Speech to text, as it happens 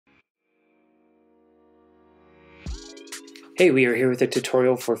Hey, we are here with a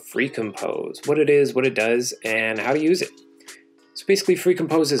tutorial for FreeCompose, what it is, what it does, and how to use it. So basically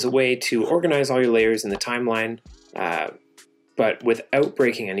FreeCompose is a way to organize all your layers in the timeline, but without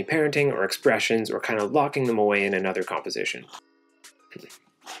breaking any parenting or expressions or kind of locking them away in another composition.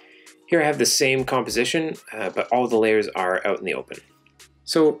 Here I have the same composition, but all the layers are out in the open.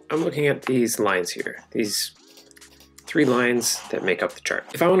 So I'm looking at these lines here, these 3 lines that make up the chart.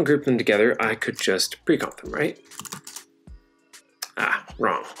 If I want to group them together, I could just pre-comp them, right? Ah,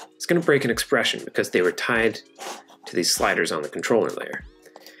 wrong. It's going to break an expression because they were tied to these sliders on the controller layer.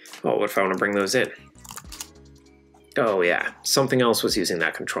 Oh, what if I want to bring those in? Oh yeah, something else was using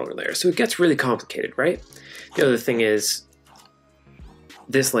that controller layer. So it gets really complicated, right? The other thing is,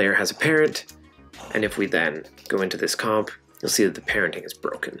 this layer has a parent, and if we then go into this comp, you'll see that the parenting is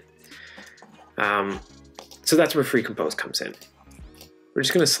broken. So that's where FreeCompose comes in. We're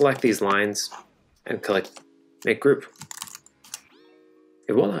just going to select these lines and click Make Group.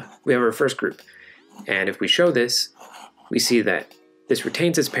 And voila, we have our first group. And if we show this, we see that this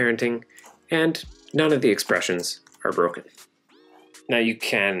retains its parenting and none of the expressions are broken. Now you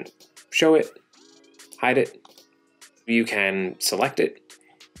can show it, hide it, you can select it,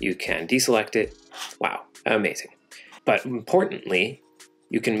 you can deselect it. Wow, amazing. But importantly,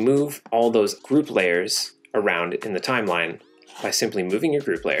 you can move all those group layers around in the timeline by simply moving your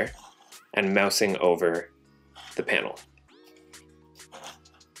group layer and mousing over the panel.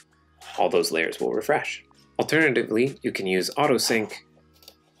 All those layers will refresh. Alternatively, you can use autosync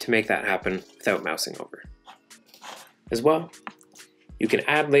to make that happen without mousing over. As well, you can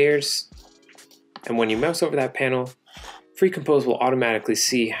add layers, and when you mouse over that panel, FreeCompose will automatically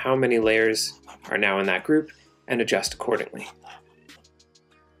see how many layers are now in that group and adjust accordingly.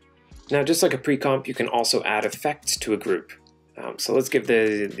 Now, just like a pre-comp, you can also add effects to a group. So let's give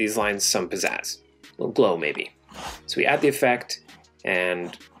these lines some pizzazz, a little glow maybe. So we add the effect,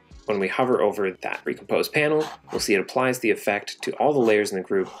 and when we hover over that FreeCompose panel, we'll see it applies the effect to all the layers in the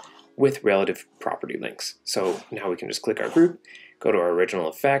group with relative property links. So now we can just click our group, go to our original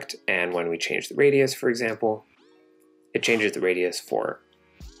effect, and when we change the radius, for example, it changes the radius for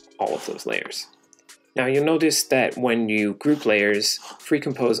all of those layers. Now you'll notice that when you group layers,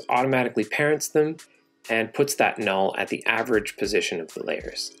 FreeCompose automatically parents them and puts that null at the average position of the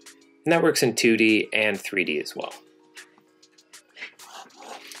layers. And that works in 2D and 3D as well.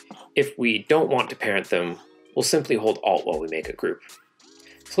 If we don't want to parent them, we'll simply hold Alt while we make a group.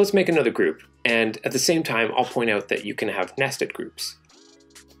 So let's make another group, and at the same time I'll point out that you can have nested groups.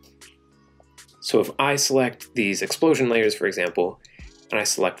 So if I select these explosion layers, for example, and I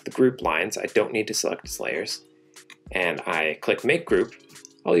select the group lines, I don't need to select its layers, and I click Make Group,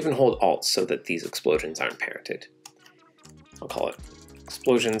 I'll even hold Alt so that these explosions aren't parented. I'll call it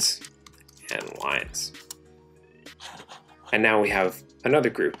Explosions and Lines. And now we have another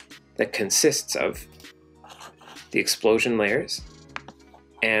group that consists of the explosion layers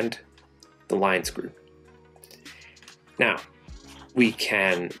and the lines group. Now, we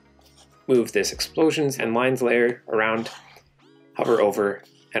can move this explosions and lines layer around, hover over,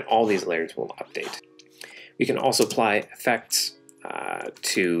 and all these layers will update. We can also apply effects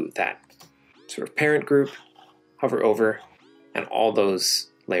to that sort of parent group, hover over, and all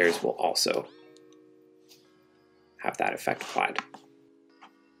those layers will also have that effect applied.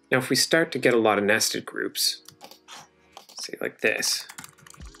 Now if we start to get a lot of nested groups, say like this,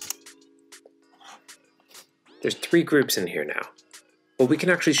 there's 3 groups in here now. But we can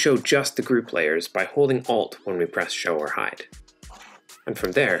actually show just the group layers by holding Alt when we press Show or Hide. And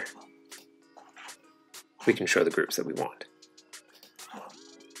from there, we can show the groups that we want.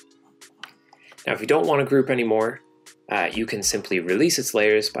 Now if you don't want to group anymore, you can simply release its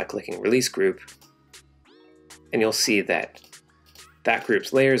layers by clicking Release Group, and you'll see that that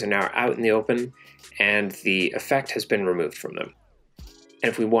group's layers are now out in the open and the effect has been removed from them.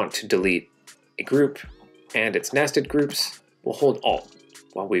 And if we want to delete a group and its nested groups, we'll hold Alt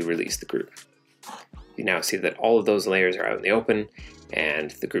while we release the group. You now see that all of those layers are out in the open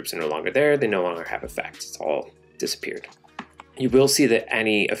and the groups are no longer there, they no longer have effects, it's all disappeared. You will see that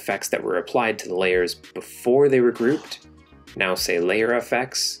any effects that were applied to the layers before they were grouped now say layer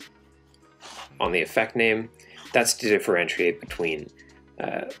effects on the effect name. That's to differentiate between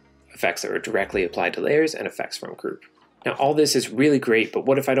effects that are directly applied to layers and effects from a group. Now all this is really great, but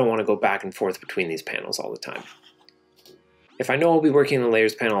what if I don't want to go back and forth between these panels all the time? If I know I'll be working in the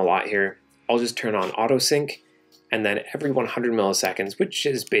layers panel a lot here, I'll just turn on autosync, and then every 100 milliseconds, which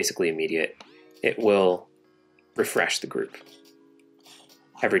is basically immediate, it will refresh the group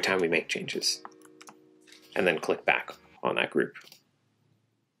every time we make changes, and then click back on that group.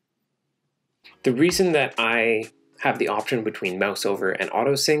 The reason that I have the option between mouse over and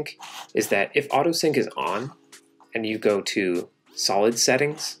autosync is that if autosync is on and you go to solid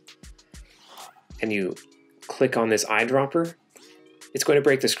settings and you click on this eyedropper, it's going to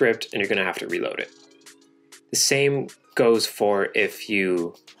break the script and you're going to have to reload it. The same goes for if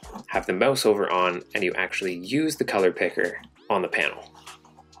you have the mouse over on and you actually use the color picker on the panel.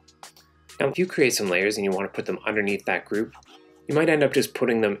 Now, if you create some layers and you want to put them underneath that group, you might end up just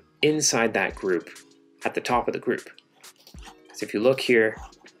putting them inside that group at the top of the group. So if you look here,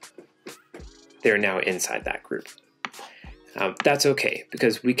 they're now inside that group. That's okay,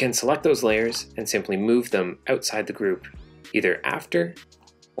 because we can select those layers and simply move them outside the group, either after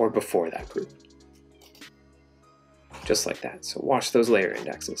or before that group. Just like that. So watch those layer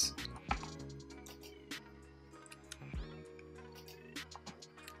indexes.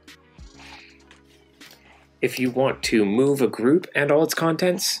 If you want to move a group and all its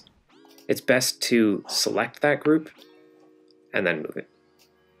contents, it's best to select that group and then move it.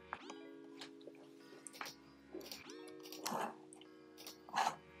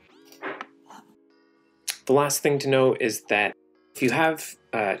 The last thing to know is that if you have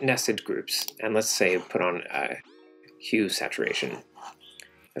nested groups, and let's say put on a hue saturation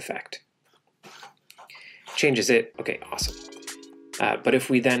effect, changes it, okay, awesome. But if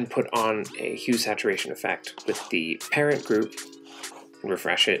we then put on a hue saturation effect with the parent group and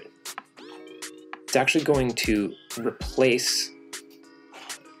refresh it, it's actually going to replace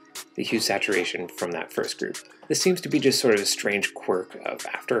the hue saturation from that first group. This seems to be just sort of a strange quirk of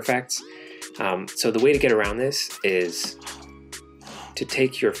After Effects. So the way to get around this is to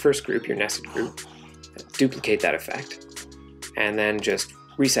take your first group, your nested group, duplicate that effect, and then just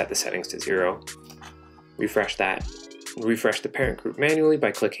reset the settings to 0, refresh that, and refresh the parent group manually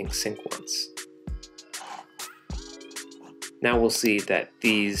by clicking sync once. Now we'll see that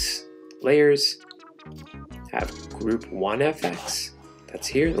these layers have group 1 FX, that's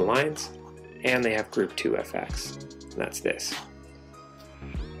here, the lines, and they have group 2 FX, and that's this.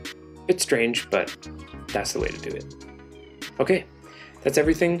 It's strange, but that's the way to do it. Okay, that's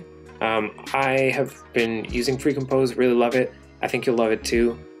everything. I have been using FreeCompose, really love it. I think you'll love it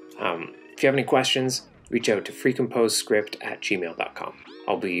too. If you have any questions, reach out to freecomposescript@gmail.com.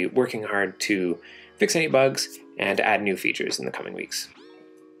 I'll be working hard to fix any bugs and add new features in the coming weeks.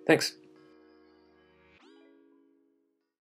 Thanks.